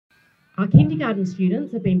Our kindergarten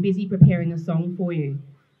students have been busy preparing a song for you.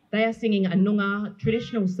 They are singing a Noongar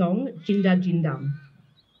traditional song, Jinda Jinda.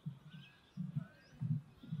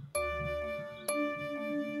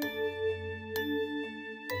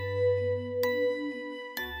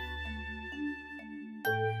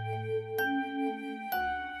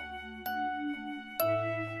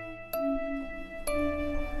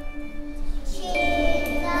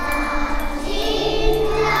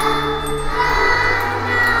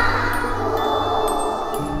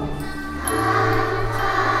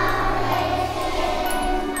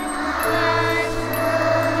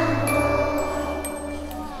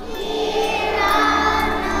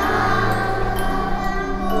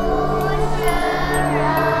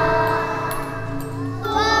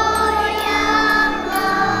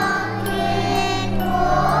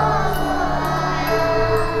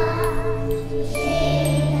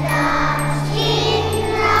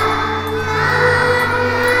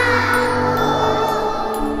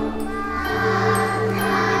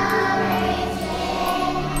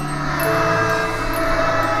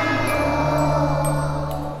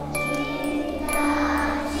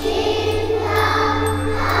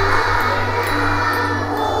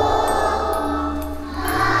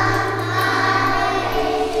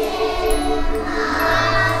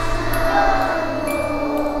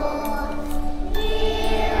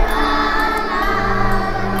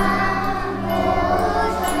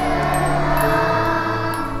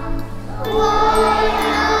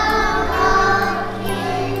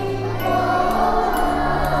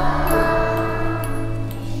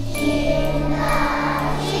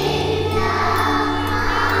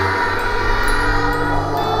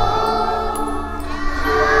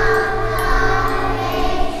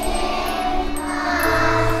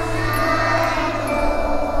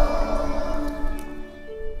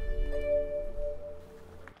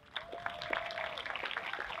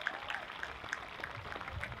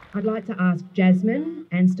 I'd like to ask Jasmine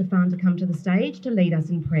and Stefan to come to the stage to lead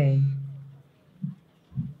us in prayer.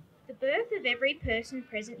 The birth of every person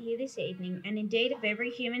present here this evening, and indeed of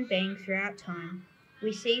every human being throughout time,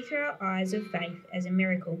 we see through our eyes of faith as a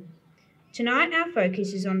miracle. Tonight our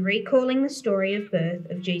focus is on recalling the story of birth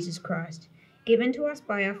of Jesus Christ, given to us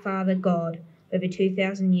by our Father God over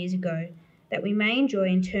 2,000 years ago, that we may enjoy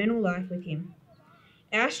eternal life with him.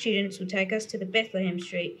 Our students will take us to the Bethlehem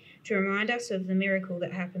Street to remind us of the miracle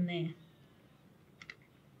that happened there.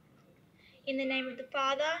 In the name of the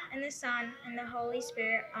Father, and the Son, and the Holy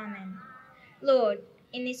Spirit. Amen. Lord,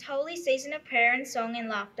 in this holy season of prayer and song and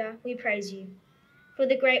laughter, we praise you. For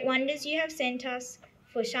the great wonders you have sent us,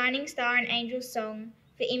 for shining star and angel's song,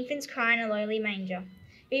 for infants cry in a lowly manger.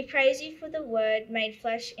 We praise you for the Word made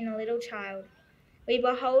flesh in a little child. We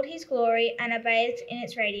behold his glory and are bathed in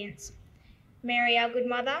its radiance. Mary, our good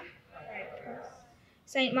mother,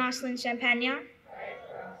 Saint Marcelin Champagne,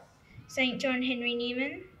 Saint John Henry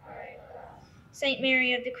Newman, Saint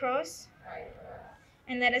Mary of the Cross,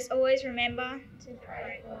 and let us always remember to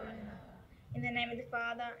pray for one another. In the name of the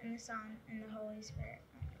Father, and the Son, and the Holy Spirit.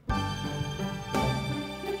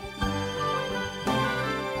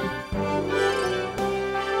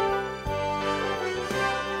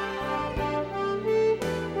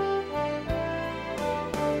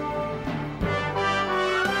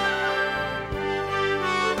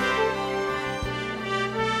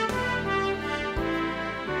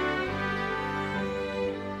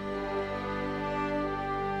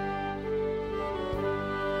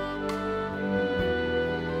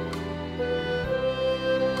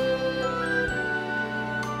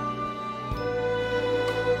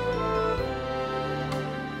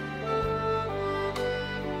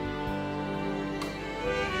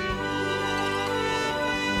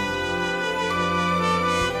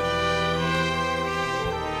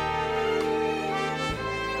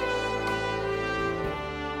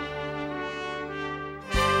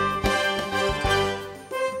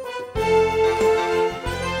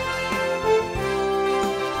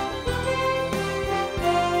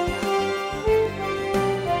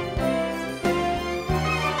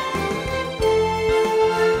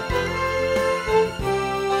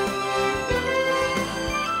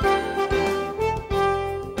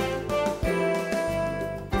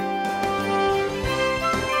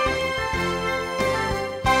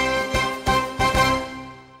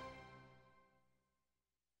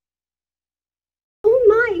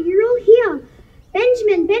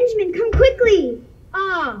 Benjamin, come quickly!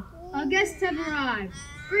 Ah, our guests have arrived.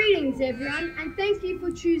 Greetings, everyone, and thank you for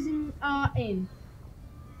choosing our inn.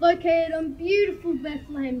 Located on beautiful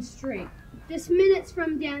Bethlehem Street, just minutes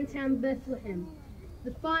from downtown Bethlehem,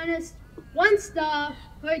 the finest one-star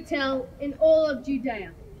hotel in all of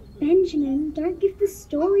Judea. Benjamin, don't give the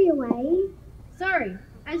story away. Sorry.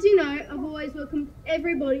 As you know, I've always welcomed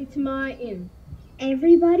everybody to my inn.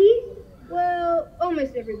 Everybody? Well,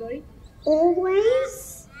 almost everybody.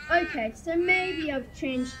 Always? Okay, so maybe I've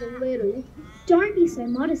changed a little. Don't be so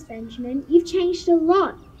modest, Benjamin. You've changed a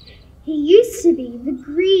lot. He used to be the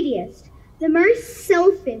greediest, the most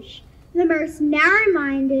selfish, the most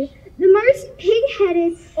narrow-minded, the most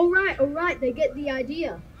pig-headed. All right, they get the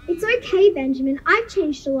idea. It's okay, Benjamin. I've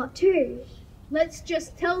changed a lot too. Let's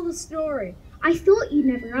just tell the story. I thought you'd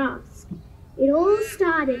never ask. It all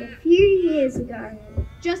started a few years ago.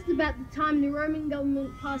 Just about the time the Roman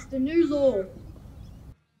government passed a new law.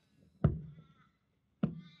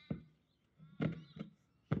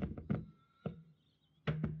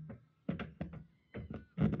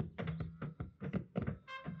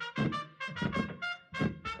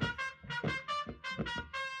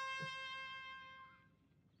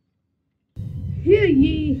 Hear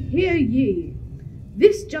ye, hear ye.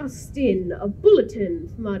 This just in, a bulletin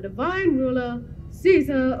from our divine ruler,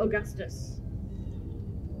 Caesar Augustus.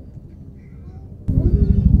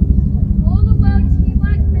 All the world is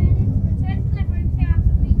hereby commanded to return to their hometowns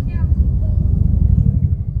and leave towns.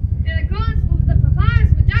 In accordance with the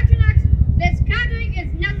proposed Reduction Act, this counting is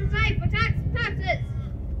necessary for tax purposes.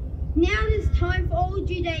 Now it is time for all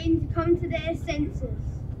Judeans to come to their census.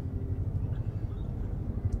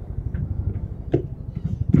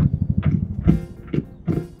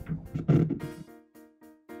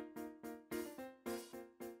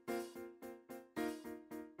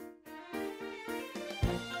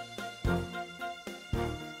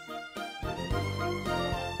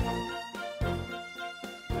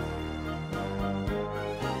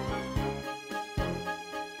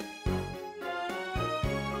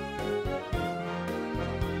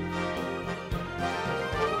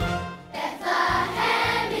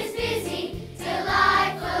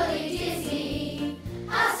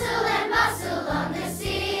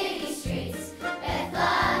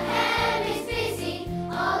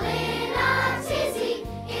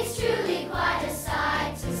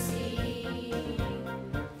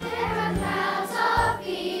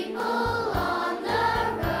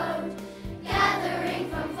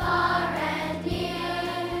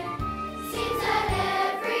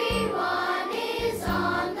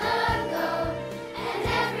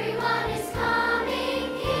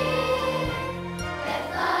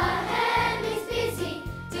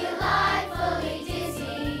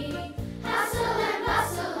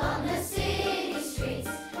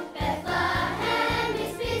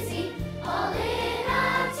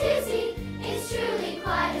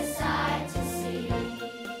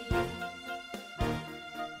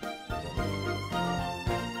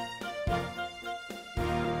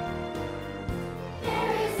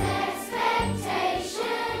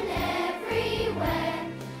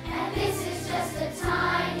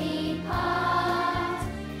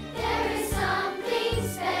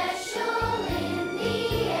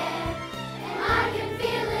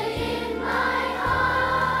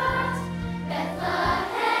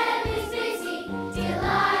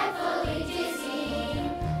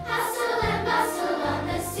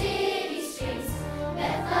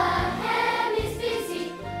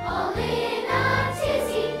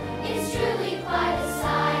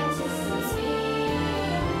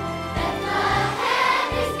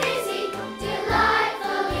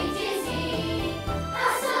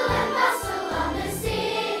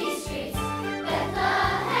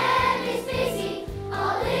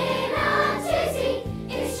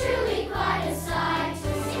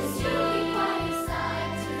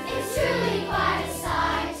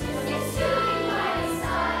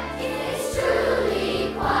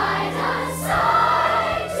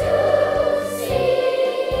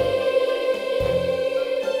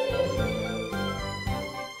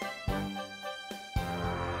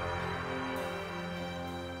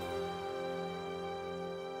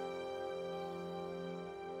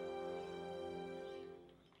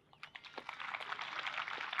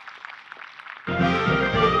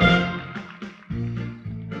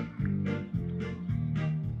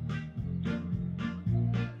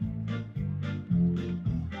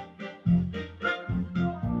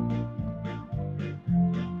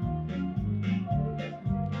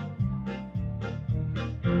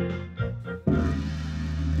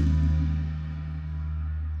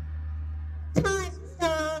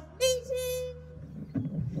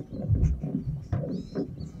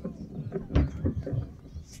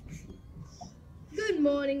 Good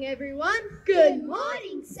morning, everyone. Good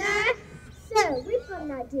morning, sir. Sir, we've got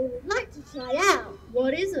an idea we'd like to try out.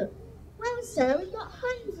 What is it? Well, sir, we've got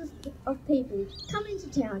hundreds of people coming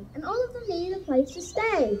to town, and all of them need a place to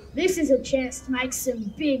stay. This is a chance to make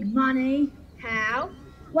some big money. How?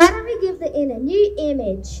 Why don't we give the inn a new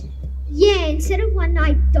image? Yeah, instead of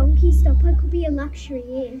one-night donkey stop, it could be a luxury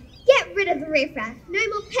inn. Get rid of the riffraff. No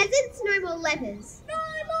more peasants, no more lepers. No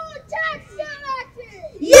more tax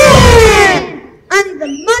collectors! Yeah! Only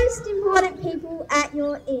the most important people at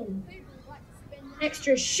your inn.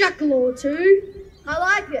 Extra shekel or two. I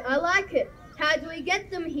like it. How do we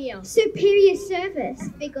get them here? Superior service.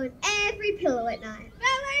 Big on every pillow at night.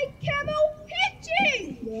 Ballet camel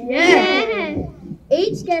pitching! Yeah.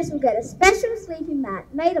 Each guest will get a special sleeping mat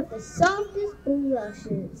made of the softest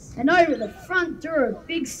bulrushes. And over the front door, a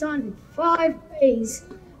big sign with 5 B's.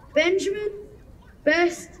 Benjamin,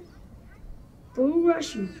 best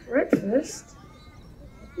bulrush and breakfast.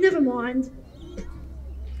 Never mind.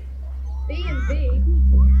 B&B.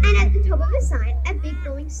 And at the top of the sign, a big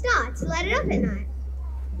glowing star to light it up at night.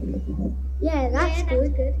 Yeah, that's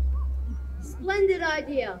good. Splendid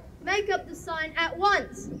idea. Make up the sign at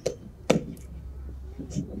once.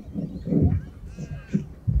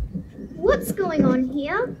 What's going on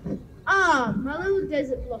here? Ah, my little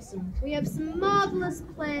desert blossom. We have some marvellous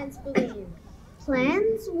plans for the inn.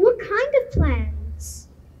 Plans? What kind of plans?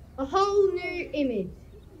 A whole new image.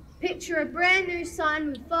 Picture a brand new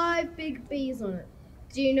sign with 5 big B's on it.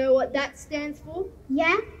 Do you know what that stands for?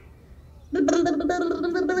 Yeah?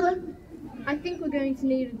 I think we're going to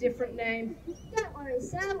need a different name. Don't worry,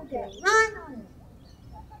 sir, we'll get right on it.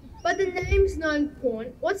 But the name's not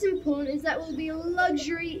important. What's important is that we'll be a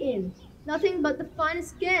luxury inn. Nothing but the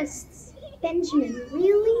finest guests. Benjamin,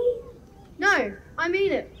 really? No, I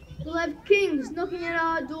mean it. We'll have kings knocking at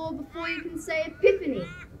our door before you can say epiphany.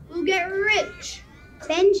 We'll get rich.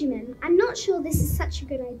 Benjamin, I'm not sure this is such a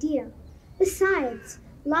good idea. Besides,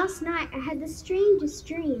 last night I had the strangest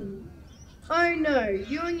dream. Oh no,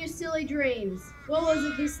 you and your silly dreams. What was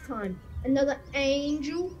it this time? Another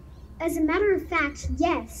angel? As a matter of fact,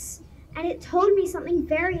 yes. And it told me something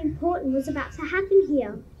very important was about to happen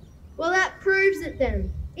here. Well, that proves it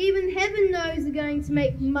then. Even heaven knows they're going to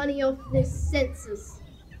make money off this census.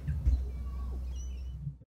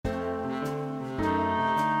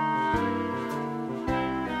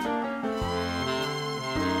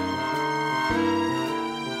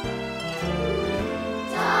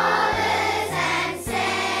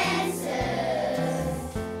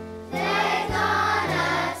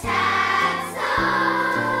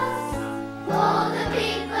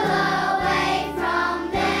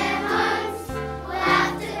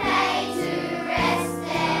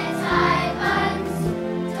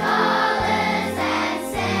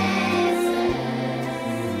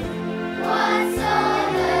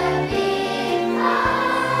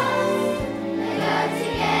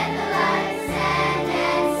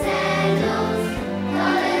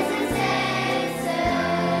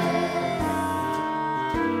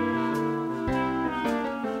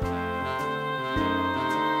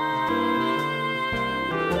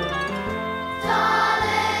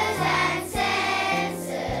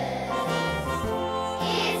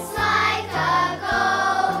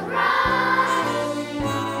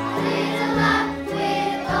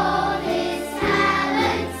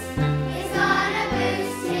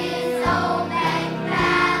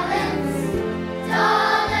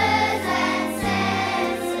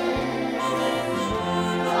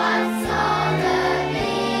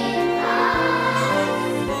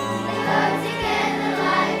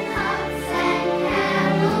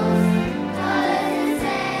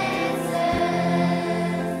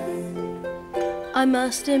 I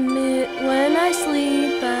must admit, when I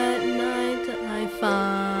sleep at night, I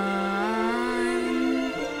find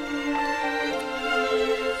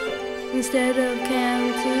instead of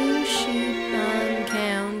counting sheep, I'm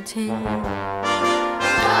counting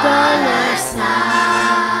dollar signs.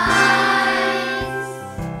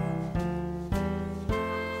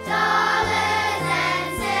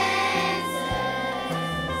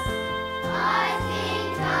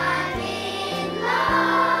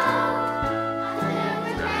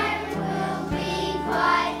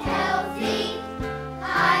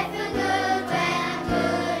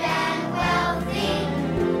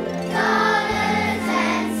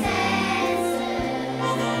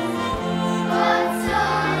 What's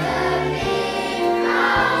on the big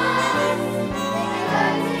prize?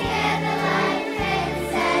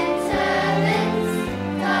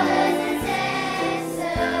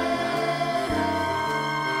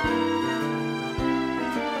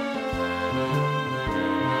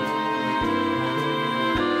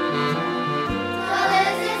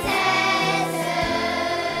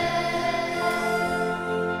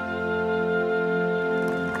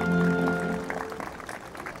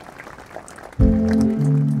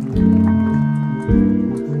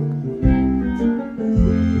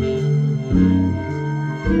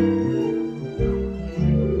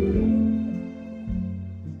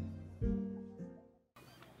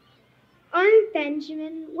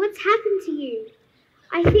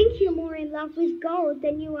 gold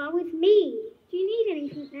than you are with me. Do you need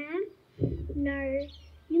anything, ma'am? No.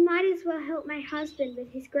 You might as well help my husband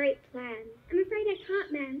with his great plan. I'm afraid I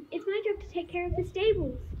can't, ma'am. It's my job to take care of the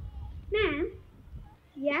stables. Ma'am?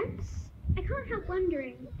 Yes? I can't help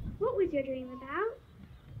wondering, what was your dream about?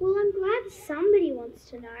 Well, I'm glad somebody wants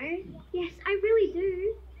to know. Yes, I really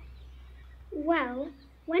do. Well,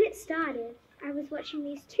 when it started, I was watching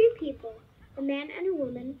these two people, a man and a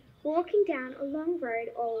woman, walking down a long road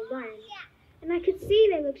all alone. And I could see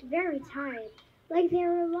they looked very tired, like they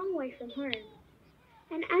were a long way from home.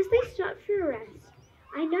 And as they stopped for a rest,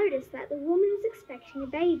 I noticed that the woman was expecting a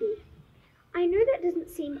baby. I know that doesn't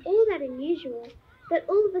seem all that unusual, but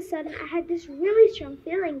all of a sudden I had this really strong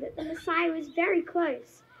feeling that the Messiah was very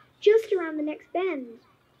close, just around the next bend.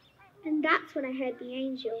 And that's when I heard the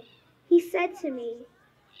angel. He said to me,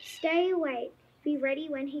 "Stay awake, be ready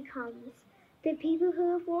when he comes. The people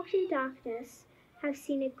who have walked in darkness have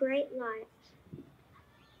seen a great light."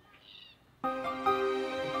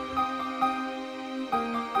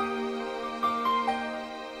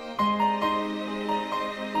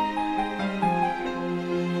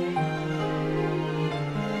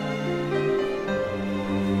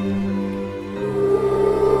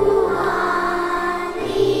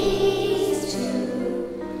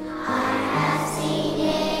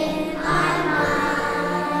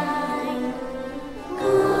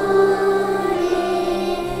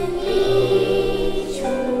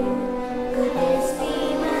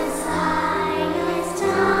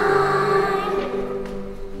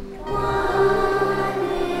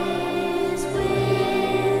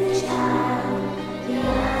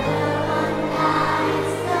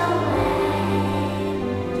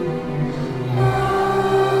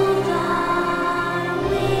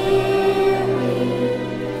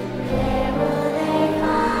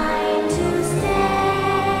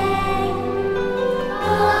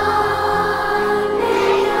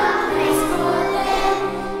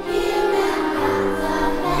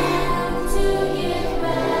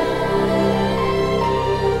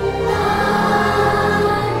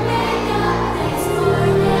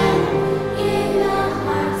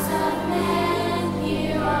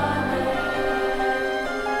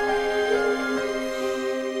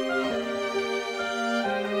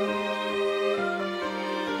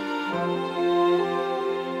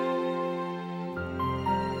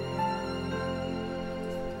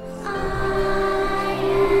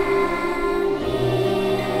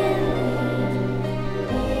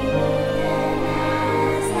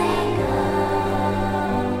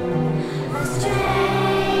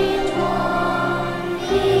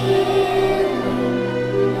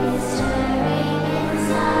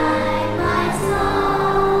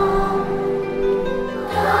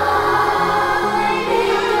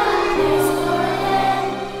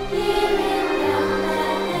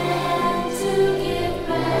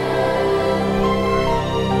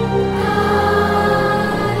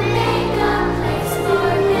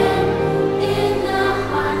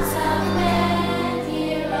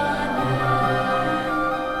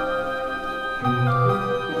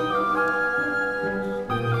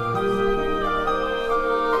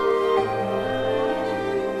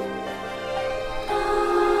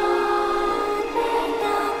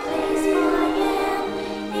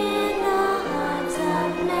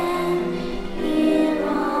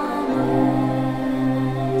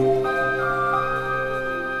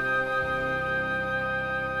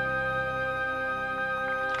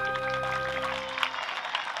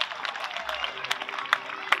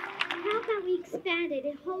 Expanded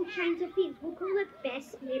in whole chains of things. We'll call it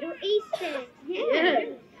Best Middle Eastern. Yeah.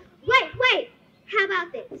 Wait. How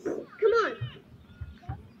about this? Come on.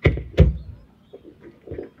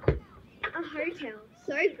 A hotel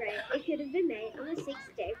so great it could have been made on the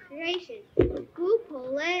sixth day of creation. We'll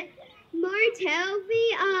call it Motel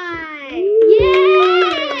VI.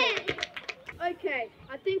 Yeah! Okay,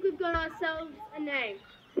 I think we've got ourselves a name.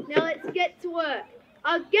 Now let's get to work.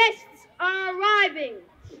 Our guests are arriving.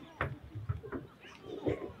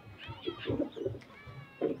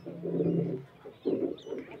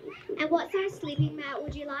 And what size sleeping mat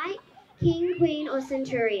would you like? King, queen, or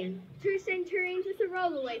centurion? 2 centurions with a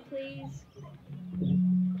rollaway, please.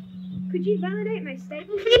 Could you validate my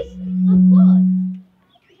stable, please? Of course.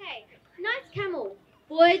 Hey, nice camel.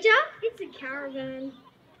 Voyager? It's a caravan.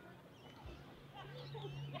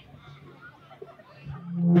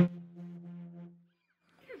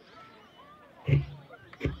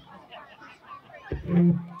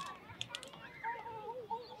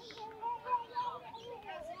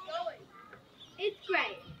 It's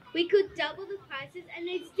great. We could double the prices and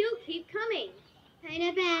they'd still keep coming. Pay in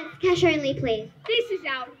advance. Cash only, please. This is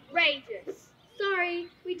outrageous. Sorry,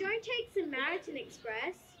 we don't take Samaritan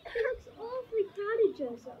Express. It looks awfully crowded,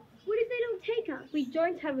 Joseph. What if they don't take us? We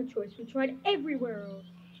don't have a choice. We tried everywhere else.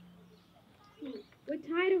 We're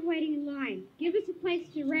tired of waiting in line. Give us a place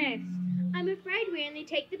to rest. I'm afraid we only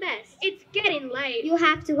take the best. It's getting late. You'll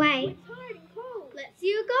have to wait. We're tired and cold. Let's see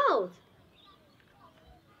your gold.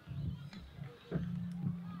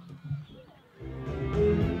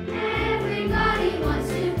 Everybody wants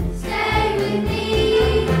to stay with me.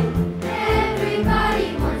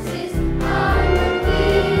 Everybody wants this harmony.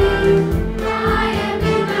 I am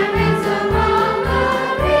in my ranks of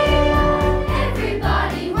robbery.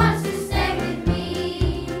 Everybody wants to stay with me.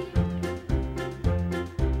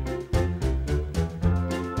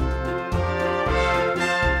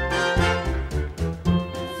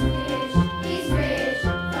 He's rich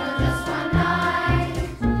for just one night.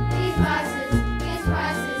 These prices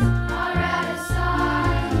are out of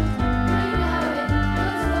sight. You know it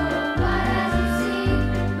looks cool, but as you see,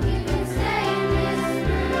 you can stay in this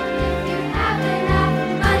room if you have enough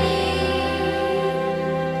money.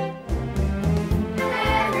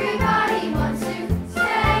 Everybody wants to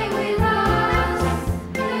stay with us.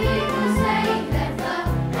 People say that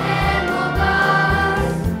Bethlehem will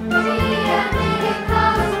bust. We admit it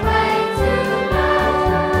costs way too much.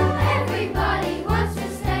 Everybody wants to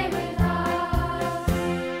stay with us.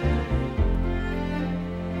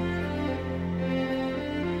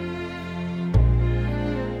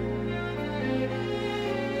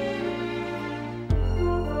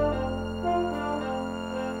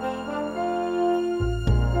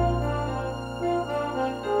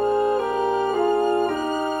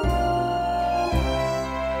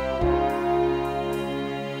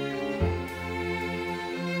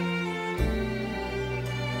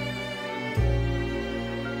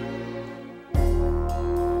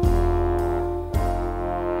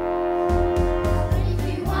 If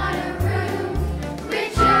you want a room,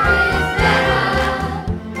 richer is better.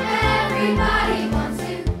 Everybody wants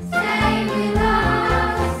to stay with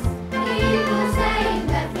us. People say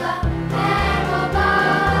Bethlehem will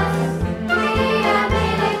bust. We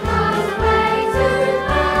admit it costs way too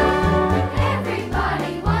much.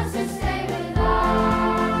 Everybody wants to stay with us.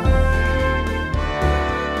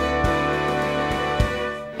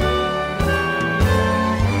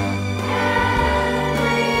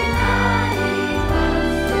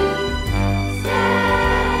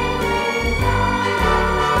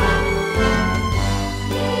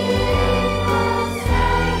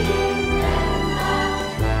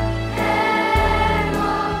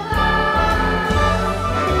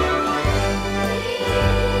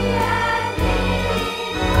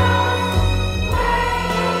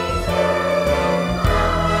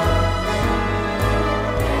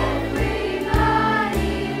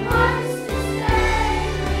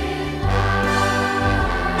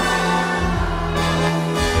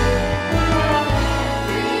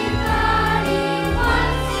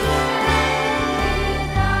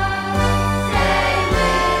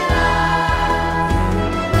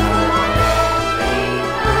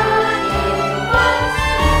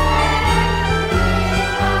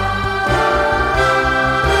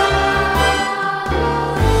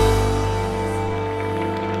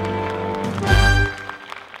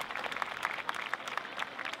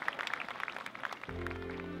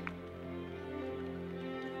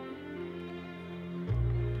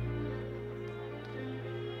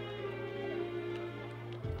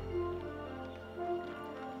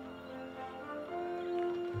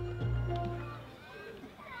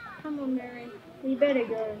 Come on, Mary. We better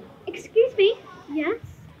go. Excuse me? Yes?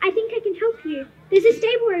 I think I can help you. There's a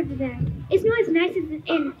stable over there. It's not as nice as an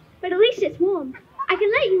inn, but at least it's warm. I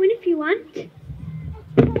can let you in if you want.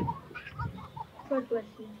 God bless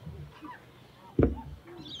you.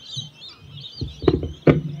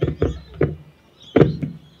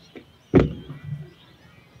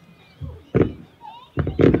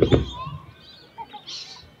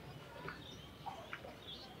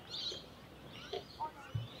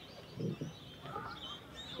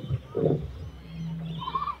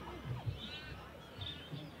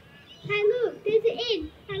 Hey, look, there's an inn.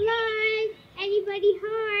 Hello? Anybody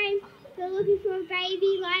home? We're looking for a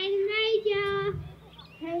baby lying in a manger.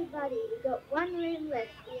 Hey, buddy, we've got one room left,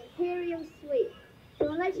 the Imperial Suite.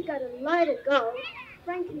 So unless you got a load of gold,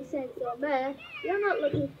 frankincense or myrrh, you're not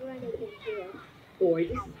looking for anything here. Boy,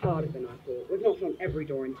 this is harder than I thought. We've knocked on every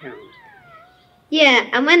door in town. Yeah,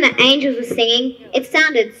 and when the angels were singing, it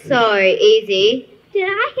sounded so easy. Did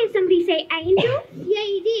I hear somebody say angels? Yeah,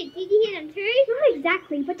 you did. Did you hear them too? Not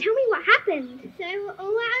exactly, but tell me what happened. So we're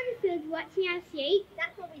all out in the fields watching our sheep.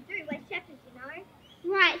 That's what we do. We're shepherds, you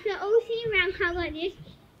know. Right, so all sitting around kind of like this.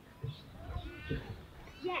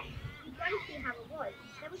 Yes, you've got to see how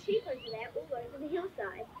sheep over there all over the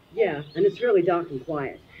hillside. Yeah, and it's really dark and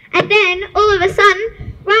quiet. And then, all of a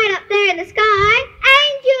sudden, right up there in the sky,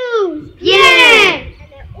 angels! Yeah! And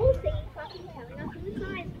they're all singing fucking telling us when the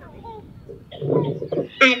Messiah's coming.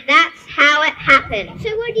 And that's how it happened.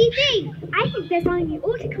 So what do you think? I think there's something you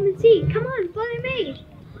ought to come and see. Come on, follow me.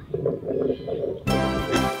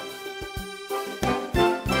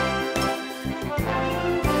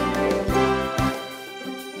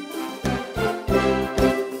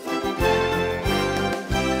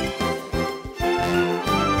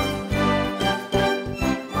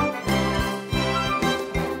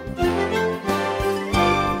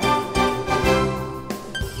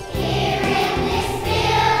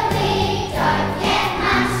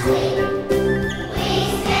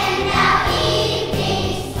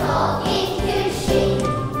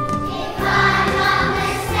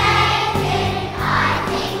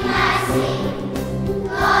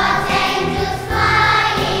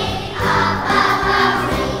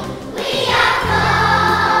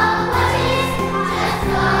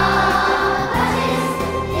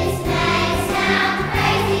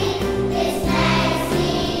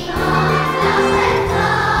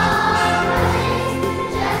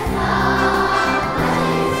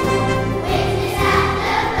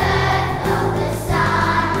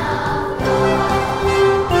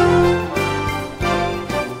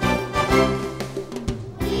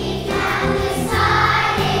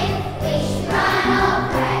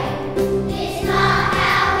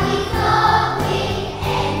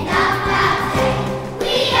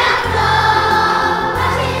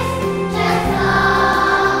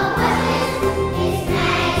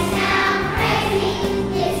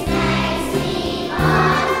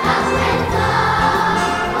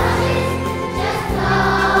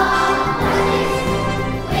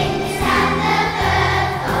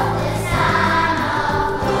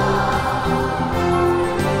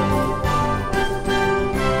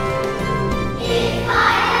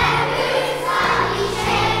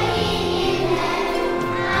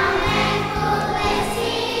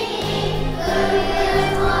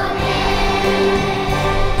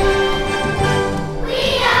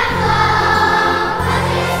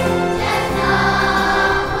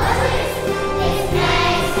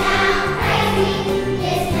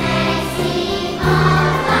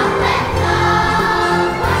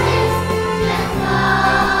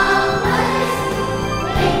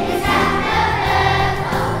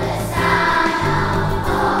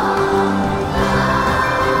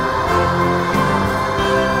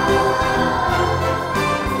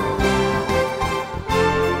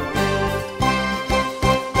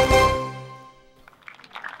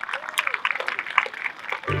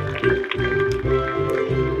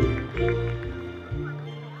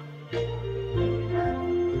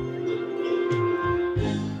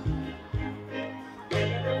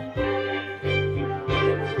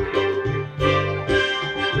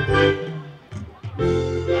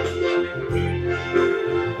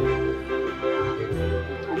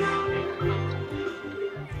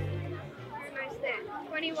 Almost there.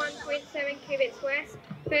 21.7 cubits west,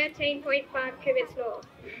 13.5 cubits north.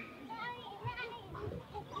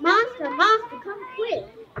 Master, come quick.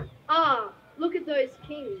 Ah, look at those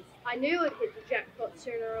kings. I knew I'd hit the jackpot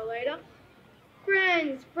sooner or later.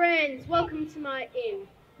 Friends, welcome to my inn.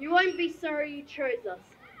 You won't be sorry you chose us.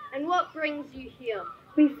 And what brings you here?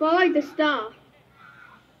 We followed the star.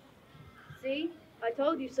 See, I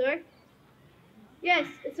told you so. Yes,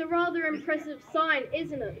 it's a rather impressive sign,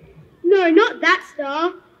 isn't it? No, not that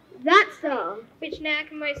star. That star. Which now I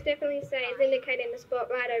can most definitely say is indicating the spot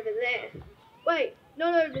right over there. Wait,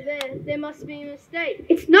 not over there. There must be a mistake.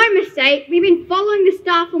 It's no mistake. We've been following the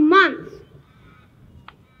star for months.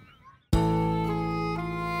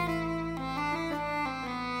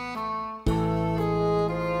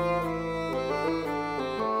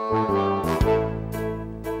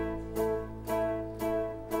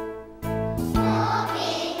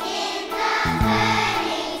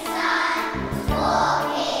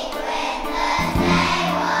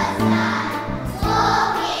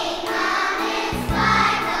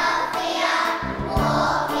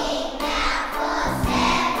 Walking now for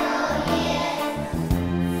several years.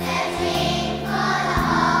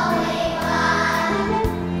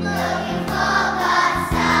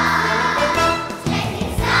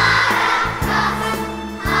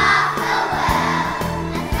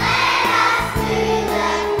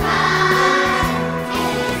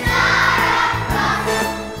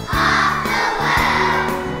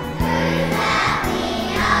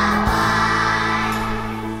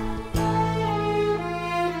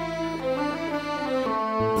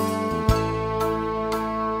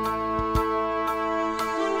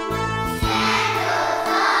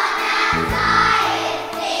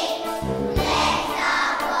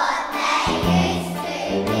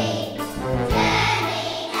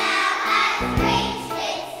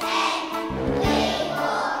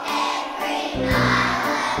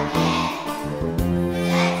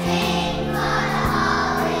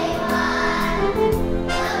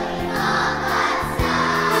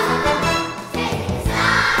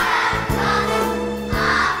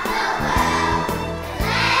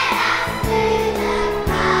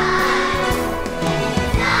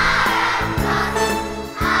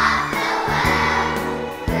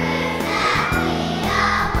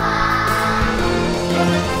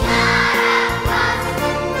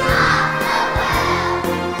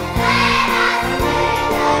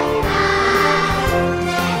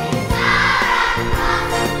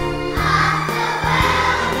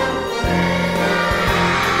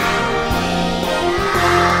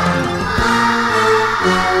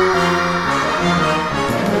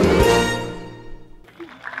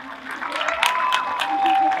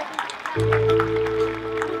 No!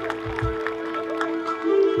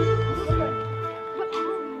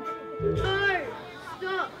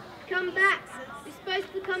 Stop! Come back! You're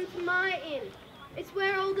supposed to come to my inn. It's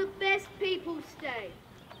where all the best people stay.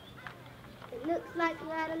 It looks like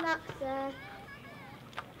you're out of luck, sir.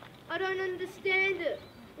 I don't understand it.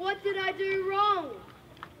 What did I do wrong?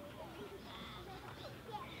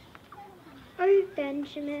 Oh,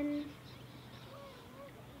 Benjamin.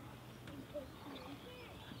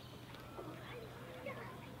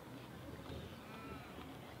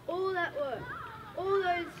 All that work, all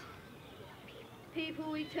those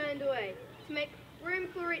people we turned away to make room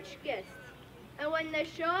for rich guests. And when they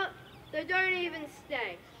show up, they don't even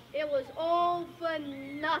stay. It was all for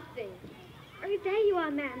nothing. Oh, there you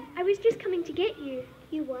are, ma'am. I was just coming to get you.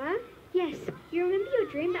 You were? Yes. You remember your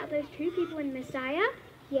dream about those two people in Messiah?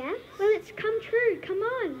 Yes. Well, it's come true. Come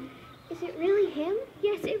on. Is it really him?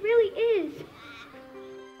 Yes, it really is.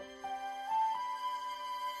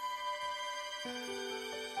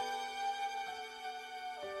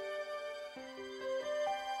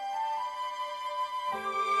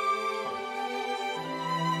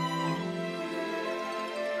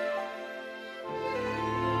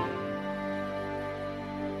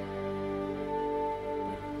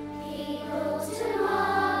 People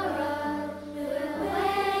tomorrow will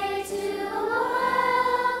wait to a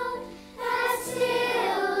world that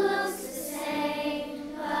still looks the same,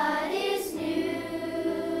 but is new.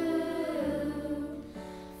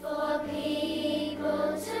 For people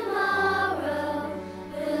tomorrow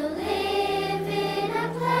will live in a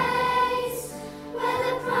place where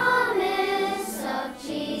the promise of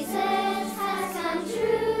Jesus has come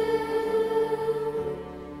true.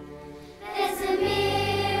 There's a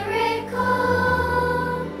miracle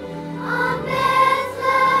on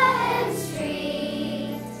Bethlehem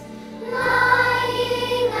Street,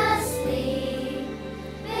 lying asleep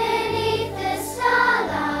beneath the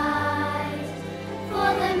starlight. For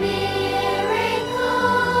the miracle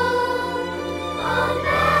on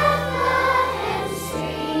Bethlehem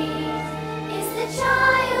Street is the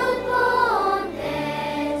child born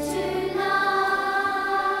there tonight.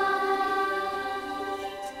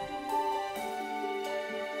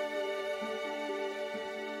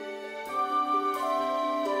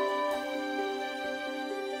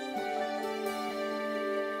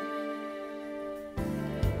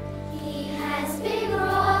 He has been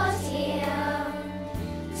brought here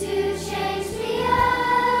to change the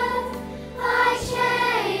earth by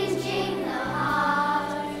changing the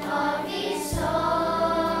heart of his soul.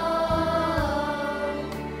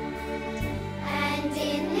 And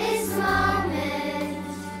in this moment,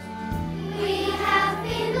 we have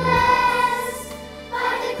been blessed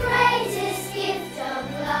by the greatest gift of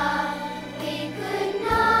love we could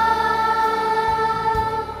know.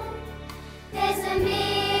 There's a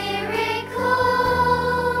miracle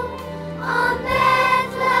on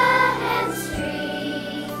Bethlehem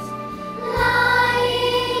Street,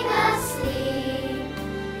 lying asleep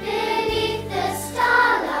beneath the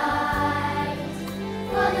starlight.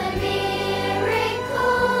 For the miracle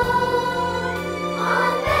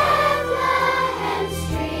on Bethlehem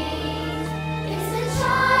Street is the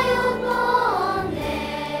child born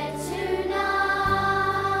there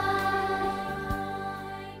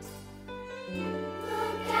tonight.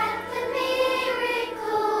 Look at the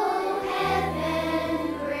miracle heaven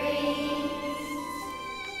brings.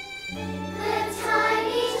 The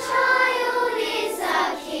tiny child is a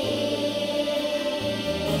king.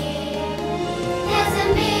 There's a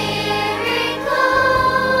miracle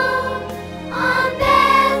on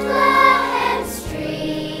Bethlehem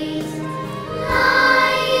Street,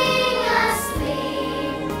 lying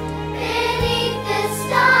asleep beneath the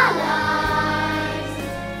starlight.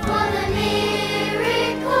 For the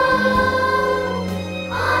miracle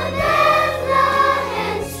on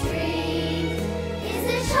Bethlehem Street is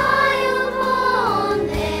a child born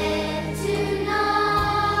there tonight.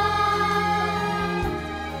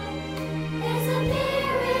 There's a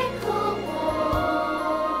miracle born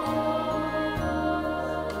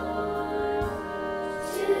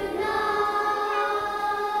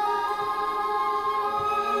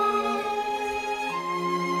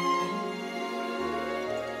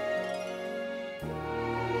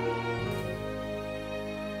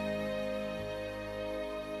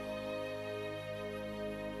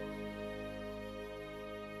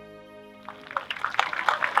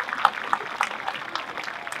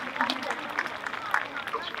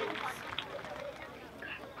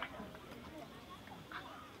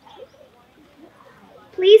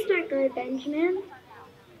Please don't go, Benjamin.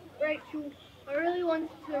 Rachel, I really wanted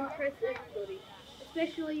to impress everybody,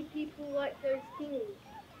 especially people like those kings.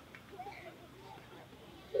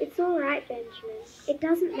 It's all right, Benjamin. It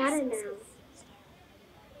doesn't matter now.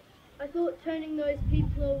 I thought turning those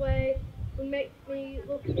people away would make me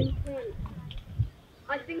look important.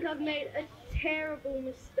 I think I've made a terrible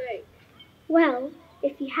mistake. Well,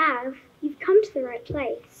 if you have, you've come to the right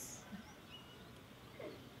place.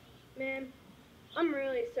 Ma'am, I'm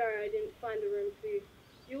really sorry I didn't find a room for you.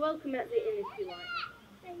 You're welcome at the inn if you like.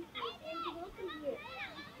 Thank you, and you're welcome here.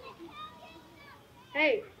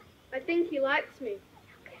 Hey, I think he likes me.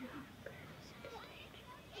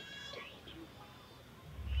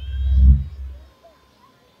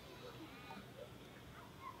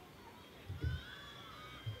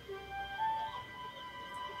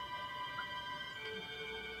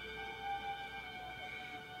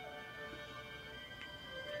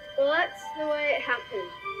 Well, that's the way it happened.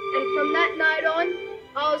 And from that night on,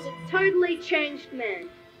 I was a totally changed man.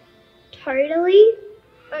 Totally?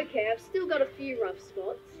 Okay, I've still got a few rough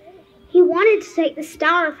spots. He wanted to take the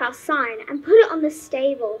star off our sign and put it on the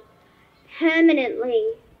stable.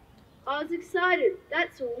 Permanently. I was excited,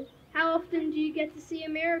 that's all. How often do you get to see a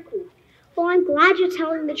miracle? Well, I'm glad you're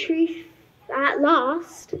telling the truth at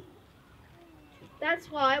last.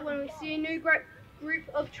 That's why when we see a new group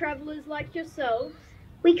of travellers like yourselves,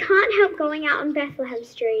 we can't help going out on Bethlehem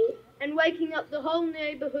Street and waking up the whole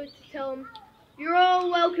neighbourhood to tell them, you're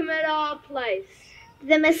all welcome at our place.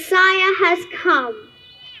 The Messiah has come.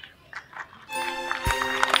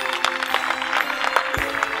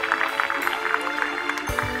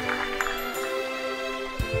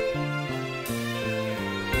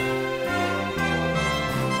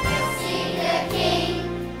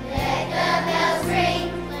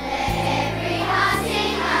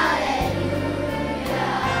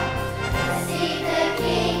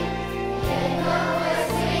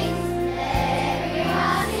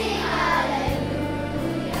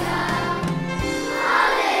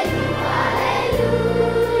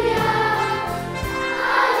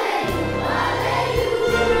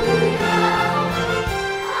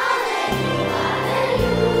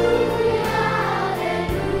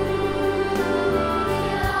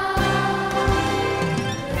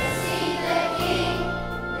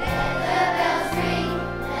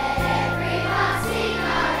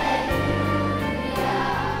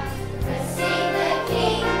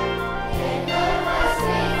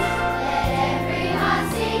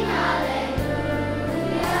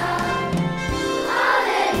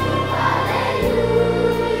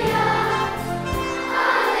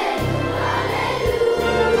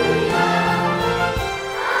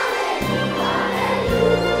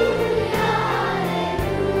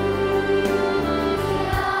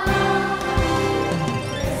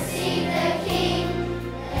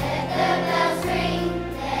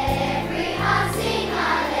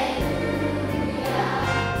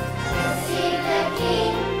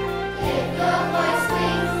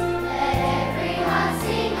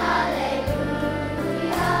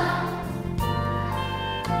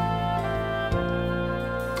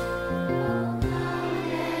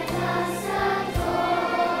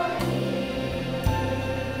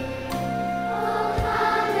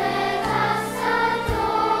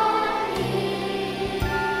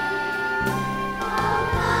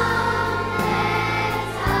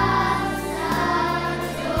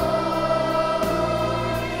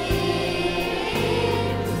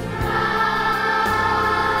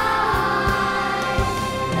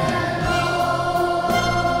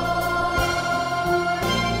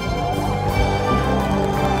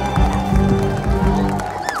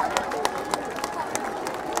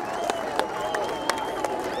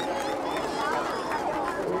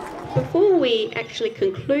 Before we actually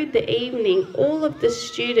conclude the evening, all of the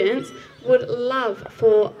students would love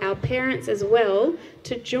for our parents as well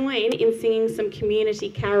to join in singing some community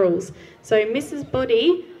carols. So Mrs.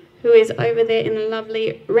 Boddy, who is over there in the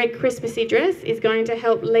lovely red Christmassy dress, is going to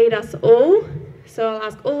help lead us all. So I'll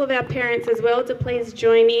ask all of our parents as well to please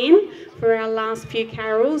join in for our last few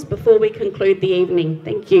carols before we conclude the evening.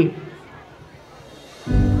 Thank you.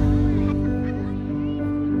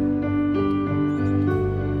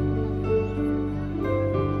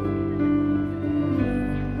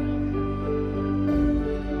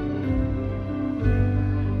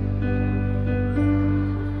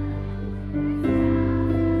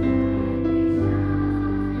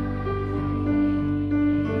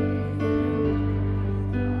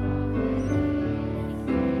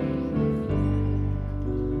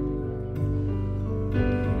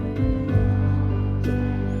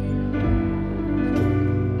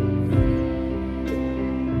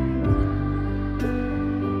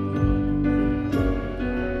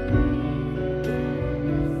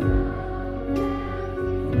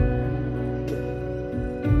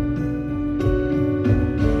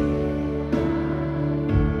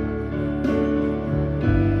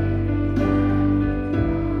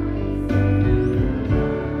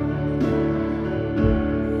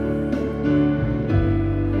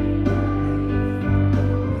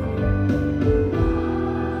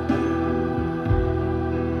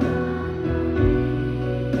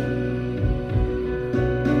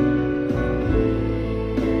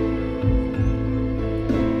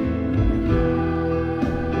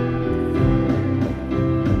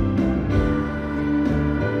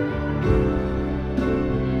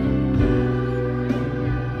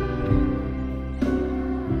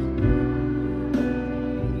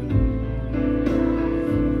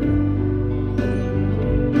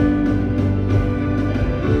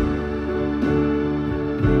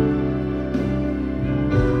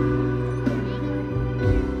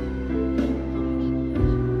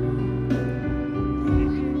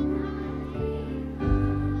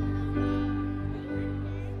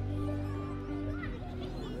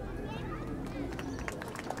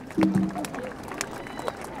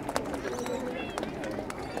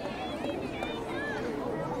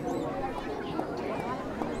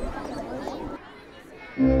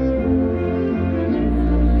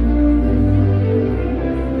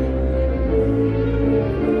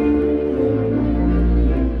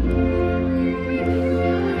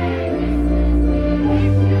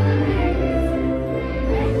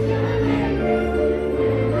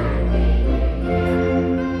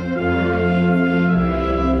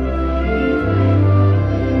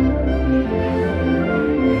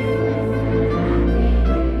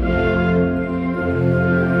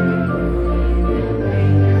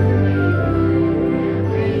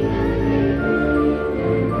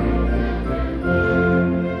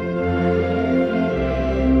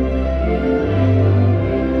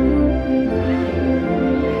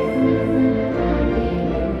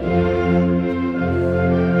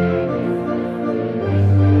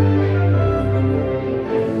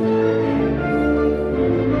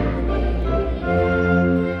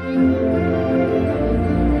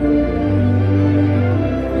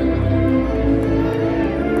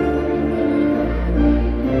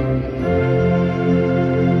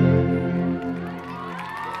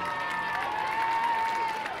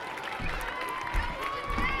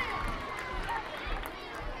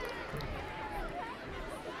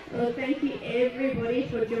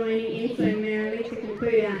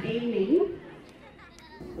 conclude our evening.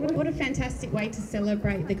 What a fantastic way to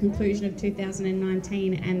celebrate the conclusion of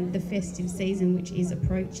 2019 and the festive season which is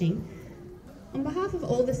approaching. On behalf of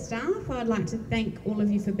all the staff, I'd like to thank all of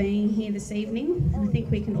you for being here this evening. I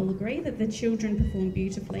think we can all agree that the children performed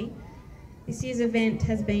beautifully. This year's event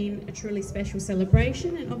has been a truly special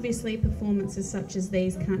celebration, and obviously performances such as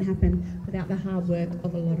these can't happen without the hard work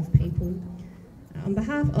of a lot of people. On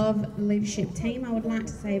behalf of the leadership team, I would like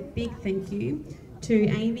to say a big thank you to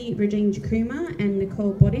Amy Regine Jacuma and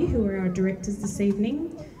Nicole Boddy, who are our directors this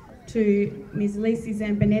evening, to Ms. Lisi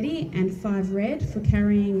Zambonetti and 5 Red for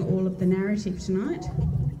carrying all of the narrative tonight,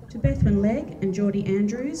 to Bethwyn Legg and Geordie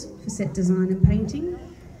Andrews for set design and painting,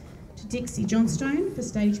 to Dixie Johnstone for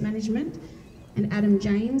stage management, and Adam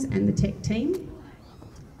James and the tech team,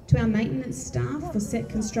 to our maintenance staff for set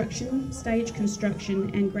construction, stage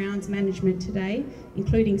construction and grounds management today,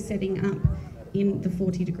 including setting up in the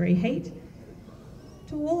 40-degree heat,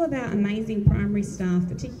 to all of our amazing primary staff,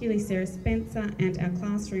 particularly Sarah Spencer and our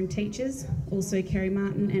classroom teachers, also Kerry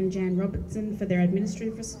Martin and Jan Robertson for their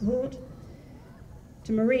administrative support,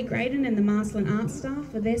 to Marie Graydon and the Marsland Arts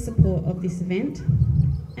staff for their support of this event,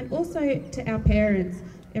 and also to our parents,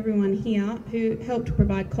 everyone here who helped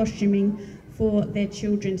provide costuming for their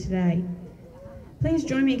children today. Please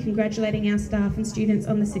join me in congratulating our staff and students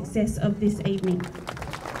on the success of this evening.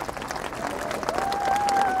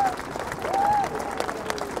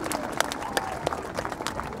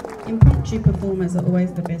 Impromptu performers are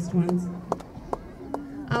always the best ones.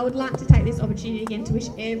 I would like to take this opportunity again to wish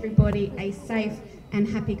everybody a safe and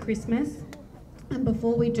happy Christmas. And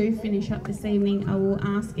before we do finish up this evening, I will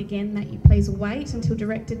ask again that you please wait until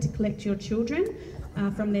directed to collect your children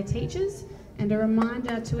from their teachers, and a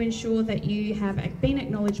reminder to ensure that you have been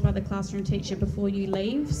acknowledged by the classroom teacher before you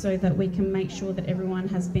leave so that we can make sure that everyone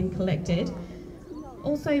has been collected.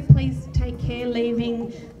 Also, please take care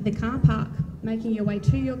leaving the car park, making your way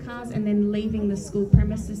to your cars and then leaving the school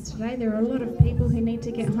premises today. There are a lot of people who need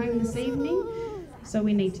to get home this evening, so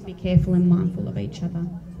we need to be careful and mindful of each other.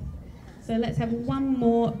 So let's have one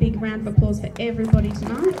more big round of applause for everybody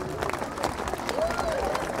tonight.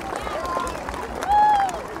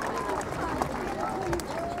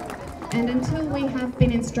 And until we have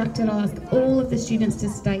been instructed, I'll ask all of the students to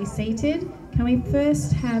stay seated. Can we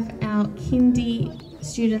first have our kindy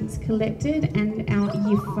students collected and our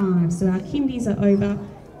year 5. So our kindies are over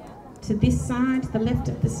to this side, the left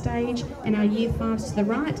of the stage, and our year 5s to the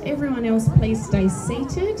right. Everyone else please stay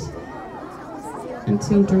seated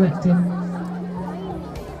until directed.